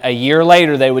 and a year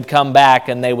later they would come back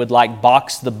and they would like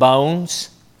box the bones,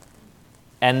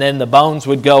 and then the bones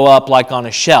would go up like on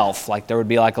a shelf, like there would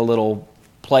be like a little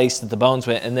place that the bones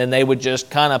went, and then they would just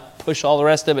kind of push all the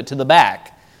rest of it to the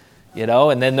back.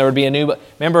 And then there would be a new...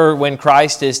 Remember when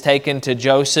Christ is taken to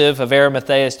Joseph of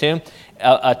Arimathea's tomb,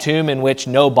 a tomb in which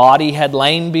no body had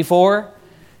lain before?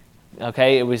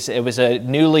 Okay, it was a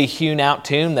newly hewn out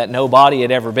tomb that no body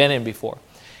had ever been in before.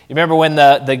 You remember when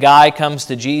the guy comes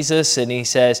to Jesus and he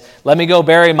says, let me go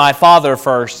bury my father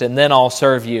first and then I'll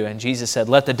serve you. And Jesus said,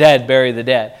 let the dead bury the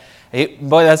dead.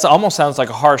 Boy, that almost sounds like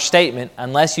a harsh statement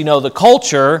unless you know the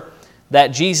culture that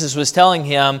Jesus was telling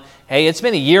him, hey, it's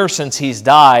been a year since he's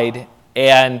died,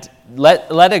 and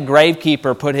let a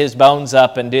gravekeeper put his bones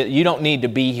up, and you don't need to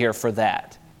be here for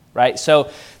that, right? So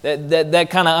that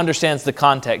kind of understands the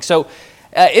context. So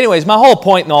anyways, my whole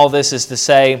point in all this is to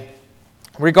say,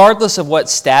 regardless of what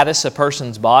status a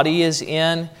person's body is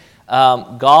in,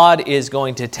 God is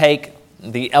going to take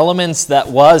the elements that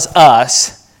was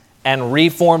us and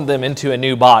reform them into a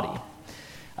new body.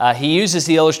 He uses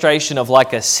the illustration of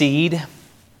like a seed,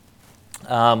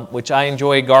 which I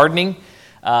enjoy gardening.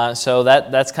 So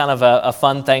that's kind of a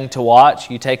fun thing to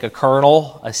watch. You take a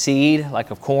kernel, a seed,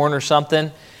 like of corn or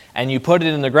something, and you put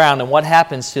it in the ground, and what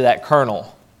happens to that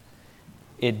kernel?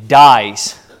 It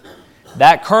dies.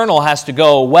 That kernel has to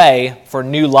go away for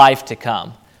new life to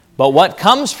come. But what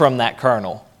comes from that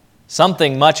kernel?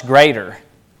 Something much greater.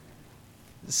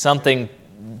 Something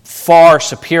far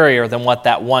superior than what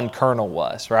that one kernel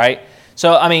was, right?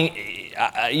 So, I mean,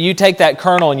 you take that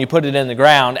kernel and you put it in the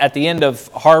ground. At the end of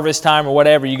harvest time or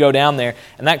whatever, you go down there,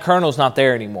 and that kernel's not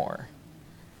there anymore.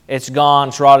 It's gone,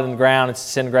 it's rotted in the ground, it's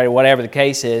disintegrated, whatever the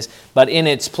case is. But in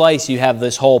its place, you have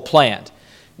this whole plant.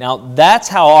 Now, that's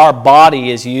how our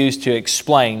body is used to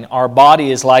explain. Our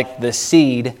body is like the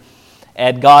seed,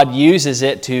 and God uses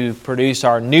it to produce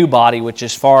our new body, which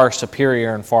is far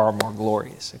superior and far more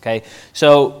glorious. Okay,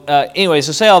 so anyways,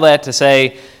 so say all that to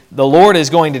say the Lord is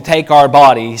going to take our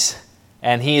bodies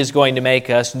and He is going to make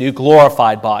us new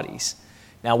glorified bodies.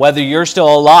 Now, whether you're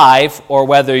still alive or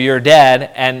whether you're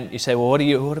dead, and you say, well,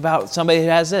 what about somebody who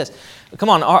has this? Come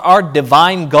on, our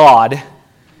divine God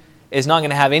is not going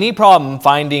to have any problem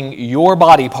finding your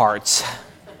body parts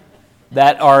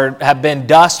that have been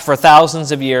dust for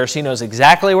thousands of years. He knows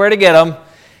exactly where to get them.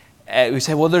 We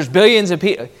say, well, there's billions of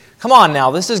people. Come on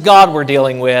now, this is God we're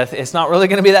dealing with. It's not really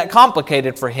going to be that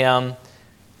complicated for Him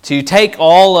to take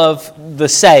all of the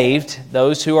saved,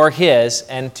 those who are His,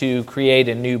 and to create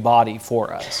a new body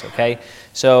for us, okay?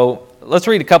 So let's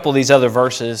read a couple of these other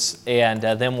verses, and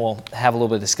then we'll have a little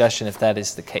bit of discussion if that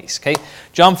is the case, okay?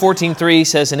 John 14:3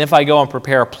 says, and if I go and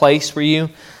prepare a place for you,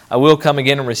 I will come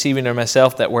again and receive you to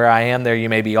myself, that where I am, there you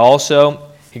may be also.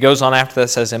 He goes on after that,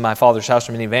 says, in my Father's house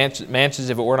are many mansions.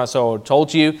 If it were not so, I would have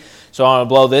told you. So I'm going to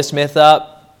blow this myth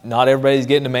up. Not everybody's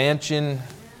getting a mansion.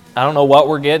 I don't know what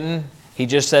we're getting. He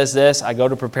just says this, I go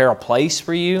to prepare a place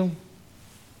for you.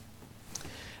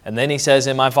 And then he says,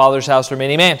 in my Father's house are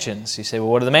many mansions. You say, well,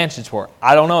 what are the mansions for?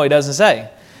 I don't know. He doesn't say.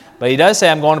 But he does say,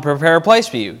 I'm going to prepare a place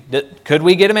for you. Could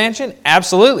we get a mansion?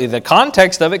 Absolutely. The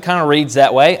context of it kind of reads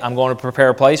that way. I'm going to prepare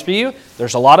a place for you.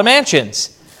 There's a lot of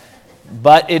mansions.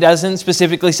 But it doesn't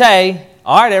specifically say,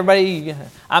 all right, everybody,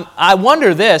 I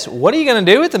wonder this, what are you going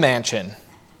to do with the mansion?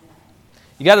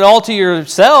 You got it all to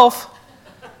yourself.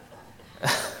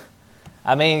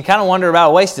 I mean, kind of wonder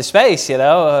about a waste of space,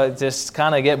 just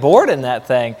kind of get bored in that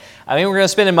thing. I mean, we're going to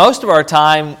spend most of our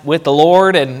time with the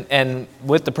Lord and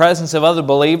with the presence of other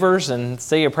believers and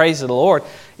say your praise to the Lord.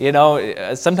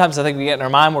 Sometimes I think we get in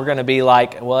our mind we're going to be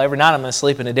like, well, every night I'm going to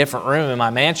sleep in a different room in my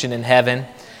mansion in heaven,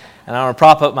 and I'm going to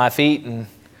prop up my feet and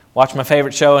watch my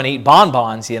favorite show and eat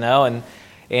bonbons, and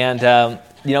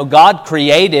God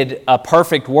created a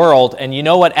perfect world, and you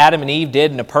know what Adam and Eve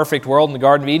did in a perfect world in the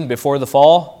Garden of Eden before the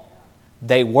fall?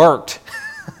 They worked.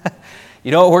 You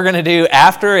know what we're going to do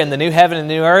after in the new heaven and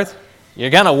new earth?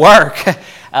 You're going to work.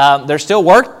 There's still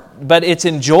work, but it's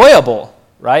enjoyable,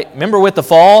 right? Remember with the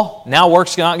fall, now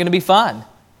work's not going to be fun.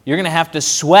 You're going to have to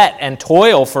sweat and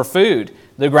toil for food.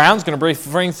 The ground's going to bring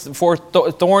forth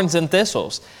thorns and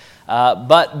thistles.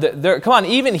 But come on,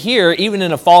 even here, even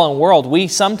in a fallen world, we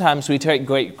take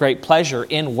great pleasure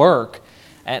in work.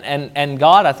 And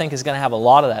God, I think, is going to have a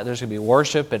lot of that. There's going to be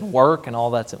worship and work and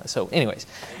all that. So anyways,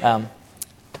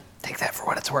 take that for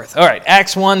what it's worth. All right,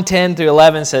 Acts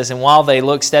 1:10-11 says, and while they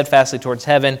looked steadfastly towards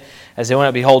heaven, as they went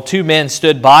up, behold, two men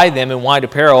stood by them in white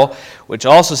apparel, which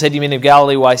also said, ye men of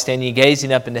Galilee, why stand ye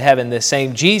gazing up into heaven? This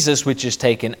same Jesus, which is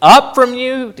taken up from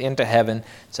you into heaven,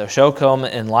 so shall come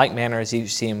in like manner as you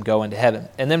see him go into heaven.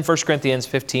 And then 1 Corinthians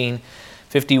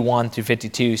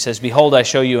 15:51-52 says, behold, I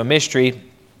show you a mystery.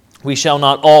 We shall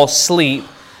not all sleep,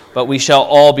 but we shall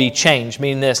all be changed.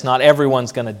 Meaning this, not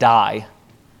everyone's going to die.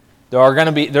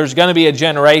 There's going to be a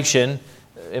generation,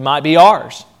 it might be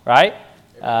ours, right?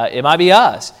 It might be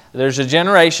us. There's a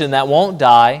generation that won't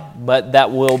die, but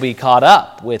that will be caught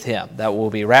up with him, that will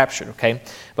be raptured, okay?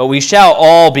 But we shall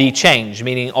all be changed,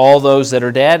 meaning all those that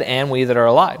are dead and we that are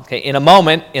alive, okay? In a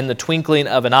moment, in the twinkling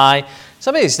of an eye.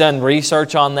 Somebody's done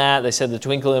research on that. They said the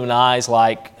twinkling of an eye is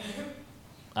like,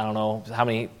 I don't know how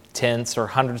many tenths or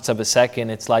hundredths of a second.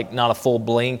 It's like not a full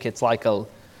blink. It's like I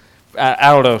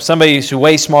don't know. Somebody who's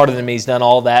way smarter than me has done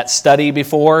all that study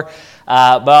before.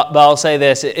 But I'll say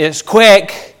this. It's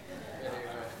quick.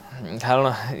 I don't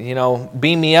know.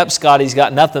 Beam me up, Scotty's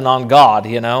got nothing on God,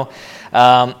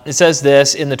 It says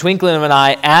this, in the twinkling of an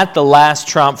eye, at the last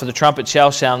trump, for the trumpet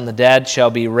shall sound, and the dead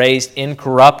shall be raised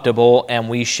incorruptible, and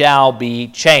we shall be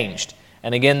changed.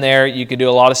 And again there, you could do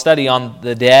a lot of study on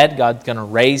the dead. God's going to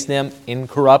raise them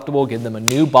incorruptible, give them a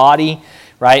new body,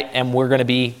 right? And we're going to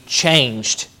be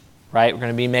changed, right? We're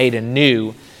going to be made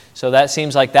anew. So that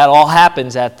seems like that all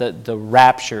happens at the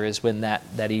rapture is when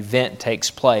that event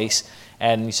takes place.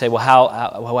 And you say, well,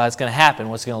 how's going to happen?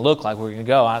 What's it going to look like? Where are we going to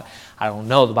go? I don't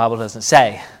know. The Bible doesn't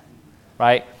say,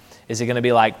 right? Is it going to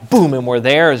be like, boom, and we're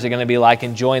there? Is it going to be like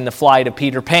enjoying the flight of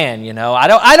Peter Pan, I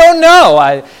don't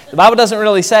know. The Bible doesn't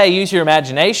really say use your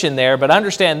imagination there, but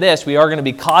understand this. We are going to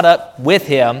be caught up with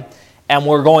him, and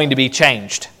we're going to be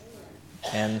changed.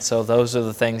 And so those are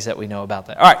the things that we know about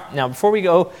that. All right, now before we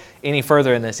go any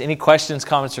further in this, any questions,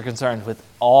 comments, or concerns with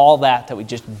all that we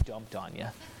just dumped on you?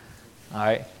 All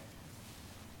right.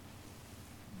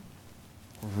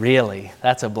 Really?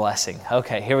 That's a blessing.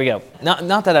 Okay, here we go.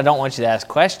 Not that I don't want you to ask a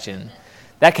question.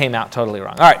 That came out totally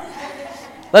wrong. All right.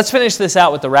 Let's finish this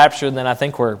out with the rapture, and then I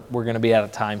think we're going to be out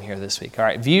of time here this week. All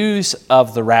right, views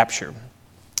of the rapture.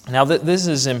 Now, this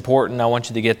is important. I want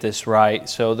you to get this right.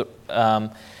 So,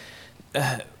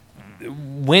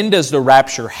 when does the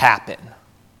rapture happen,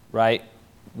 right?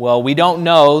 Well, we don't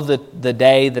know the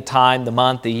day, the time, the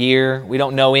month, the year. We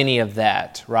don't know any of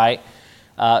that, right?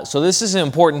 So this is an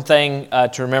important thing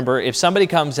to remember. If somebody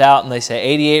comes out and they say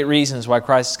 88 reasons why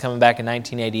Christ is coming back in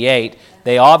 1988,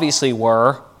 they obviously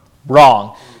were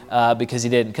wrong because he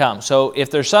didn't come. So if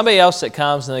there's somebody else that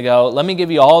comes and they go, let me give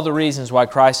you all the reasons why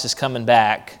Christ is coming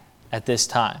back at this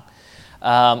time.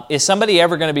 Is somebody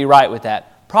ever going to be right with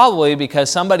that? Probably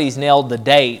because somebody's nailed the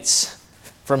dates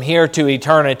from here to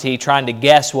eternity trying to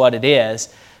guess what it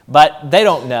is, but they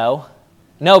don't know.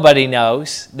 Nobody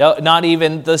knows. No, not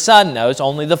even the Son knows,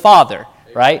 only the Father,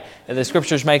 right? And the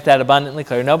Scriptures make that abundantly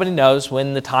clear. Nobody knows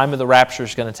when the time of the rapture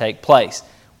is going to take place.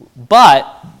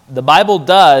 But the Bible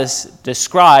does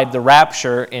describe the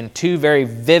rapture in two very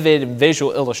vivid and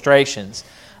visual illustrations.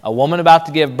 A woman about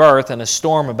to give birth and a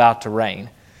storm about to rain.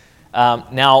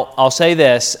 Now, I'll say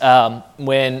this.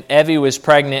 When Evie was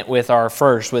pregnant with our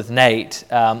first, with Nate,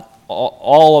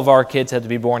 all of our kids had to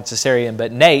be born cesarean,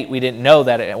 but Nate, we didn't know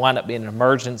that. It wound up being an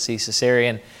emergency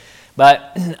cesarean.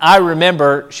 But I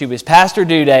remember she was past her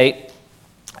due date,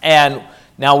 and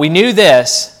now we knew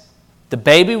this. The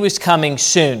baby was coming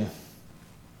soon.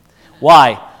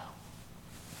 Why?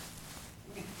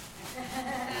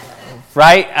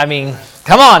 Right? I mean,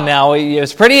 come on now. It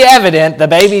was pretty evident the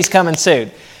baby's coming soon.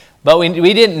 But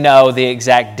we didn't know the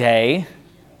exact day.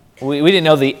 We didn't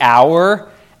know the hour.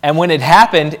 And when it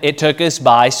happened, it took us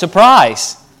by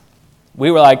surprise. We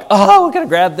were like, oh, we're going to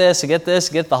grab this, get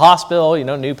to the hospital.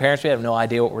 New parents, we have no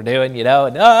idea what we're doing, and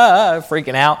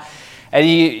freaking out.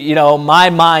 And, my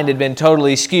mind had been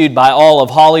totally skewed by all of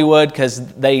Hollywood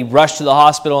because they rushed to the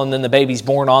hospital and then the baby's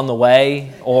born on the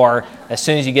way or as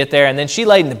soon as you get there. And then she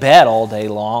laid in the bed all day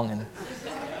long and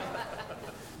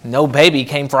no baby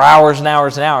came for hours and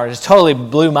hours and hours. It totally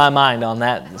blew my mind on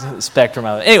that spectrum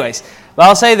of it. Anyways, but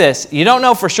I'll say this. You don't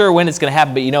know for sure when it's going to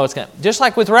happen, but you know it's going to. Just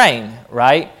like with rain,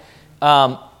 right?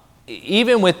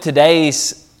 Even with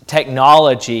today's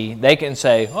technology, they can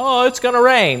say, oh, it's going to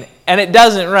rain, and it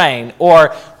doesn't rain.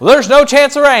 Or, well, there's no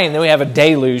chance of rain. Then we have a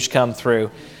deluge come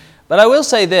through. But I will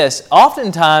say this.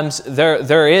 Oftentimes,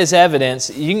 there is evidence.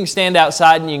 You can stand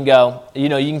outside and you can go, you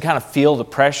can kind of feel the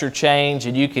pressure change,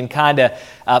 and you can kind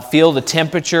of feel the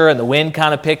temperature and the wind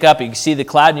kind of pick up. You can see the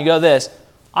cloud, and you go this.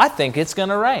 I think it's going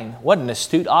to rain. What an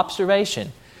astute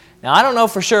observation. Now, I don't know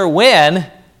for sure when,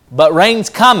 but rain's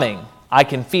coming. I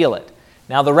can feel it.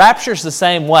 Now, the rapture's the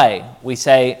same way. We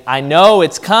say, I know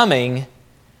it's coming.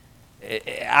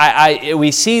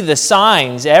 We see the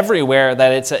signs everywhere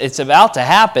that it's about to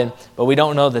happen, but we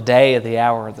don't know the day or the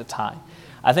hour or the time.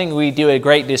 I think we do a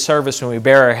great disservice when we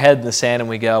bury our head in the sand and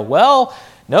we go, well,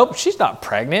 nope, she's not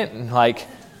pregnant. And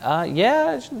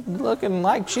Yeah, she's looking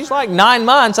like she's like 9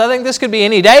 months. I think this could be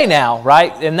any day now,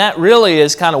 right? And that really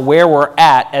is kind of where we're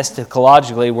at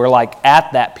eschatologically. We're like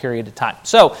at that period of time.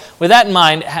 So with that in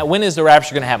mind, when is the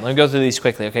rapture going to happen? Let me go through these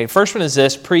quickly. Okay, first one is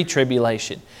this,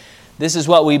 pre-tribulation. This is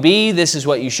what we be. This is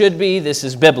what you should be. This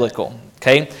is biblical.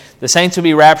 Okay, the saints will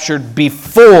be raptured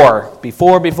before.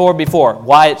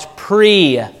 Why it's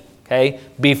pre? Okay,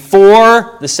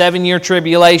 before the 7-year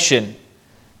tribulation.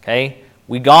 Okay,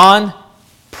 we gone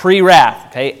pre-wrath.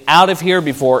 Okay, out of here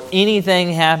before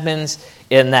anything happens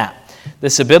in that.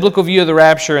 This is a biblical view of the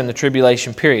rapture and the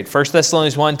tribulation period. 1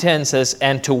 Thessalonians 1:10 says,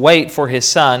 "And to wait for his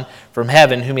Son from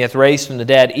heaven, whom he hath raised from the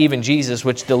dead, even Jesus,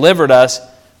 which delivered us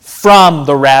from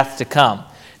the wrath to come."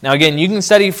 Now again, you can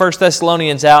study 1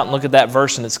 Thessalonians out and look at that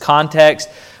verse in its context,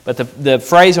 but the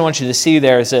phrase I want you to see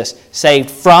there is this,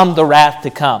 saved from the wrath to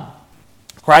come.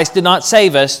 Christ did not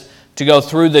save us to go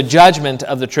through the judgment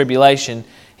of the tribulation.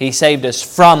 He saved us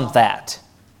from that.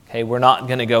 Okay, we're not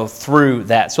going to go through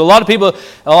that. So a lot of people,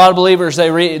 a lot of believers,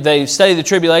 they study the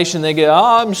tribulation, they go,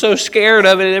 "Oh, I'm so scared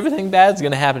of it, everything bad's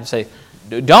going to happen." Say,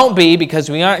 don't be, because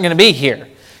we aren't going to be here.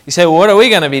 You say, "Well, what are we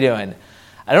going to be doing?"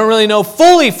 I don't really know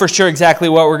fully for sure exactly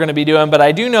what we're going to be doing, but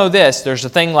I do know this. There's a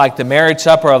thing like the marriage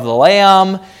supper of the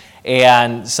Lamb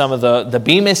and some of the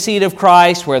Bema seat of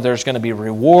Christ where there's going to be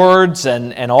rewards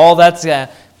and all that's got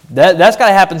to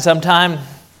happen sometime.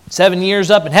 7 years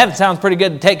up in heaven sounds pretty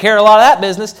good to take care of a lot of that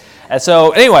business. And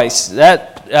so anyways,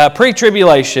 that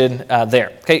pre-tribulation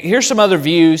there. Okay, here's some other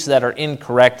views that are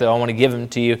incorrect that I want to give them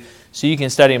to you so you can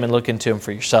study them and look into them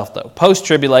for yourself though.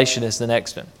 Post-tribulation is the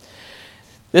next one.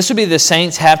 This would be the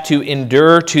saints have to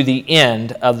endure to the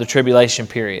end of the tribulation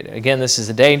period. Again, this is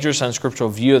a dangerous, unscriptural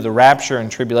view of the rapture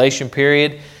and tribulation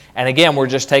period. And again, we're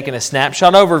just taking a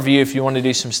snapshot overview if you want to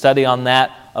do some study on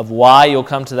that of why you'll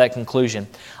come to that conclusion.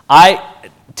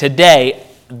 Today,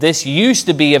 this used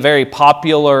to be a very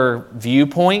popular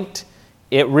viewpoint.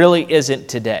 It really isn't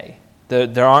today.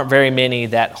 There aren't very many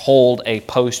that hold a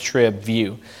post-trib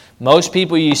view. Most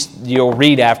people you'll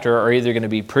read after are either going to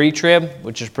be pre-trib,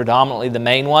 which is predominantly the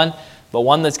main one, but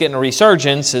one that's getting a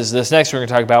resurgence is this next one we're going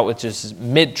to talk about, which is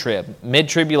mid-trib.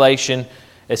 Mid-tribulation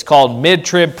is called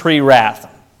mid-trib pre-wrath.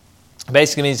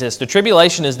 Basically means this. The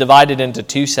tribulation is divided into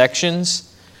 2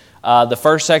 sections. The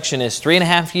first section is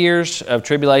 3.5 years of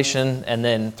tribulation and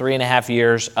then 3.5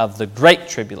 years of the great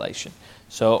tribulation,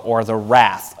 or the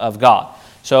wrath of God.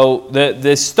 So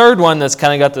this third one that's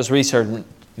kind of got this resurgence,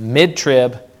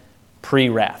 mid-trib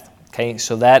pre-wrath. Okay,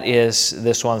 so that is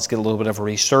this one. Let's get a little bit of a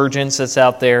resurgence that's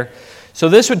out there. So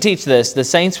this would teach this. The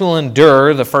saints will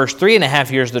endure the first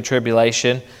 3.5 years of the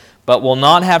tribulation, but will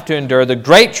not have to endure the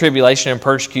great tribulation and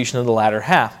persecution of the latter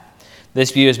half.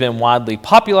 This view has been widely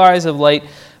popularized of late,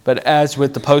 but as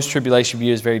with the post-tribulation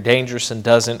view, is very dangerous and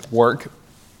doesn't work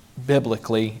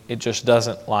biblically. It just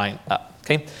doesn't line up.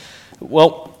 Okay.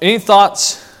 Well, any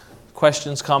thoughts,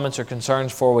 questions, comments, or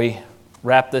concerns before we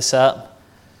wrap this up?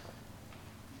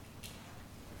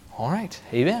 All right,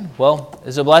 amen. Well,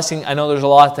 it's a blessing. I know there's a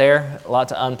lot there, a lot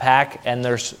to unpack, and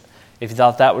if you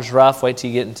thought that was rough, wait till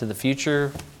you get into the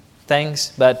future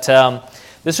things. But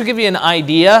this will give you an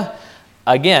idea.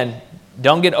 Again,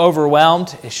 don't get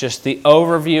overwhelmed. It's just the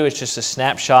overview. It's just a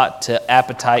snapshot to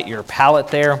appetite your palate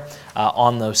there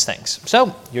on those things.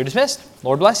 So, you're dismissed.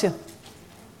 Lord bless you.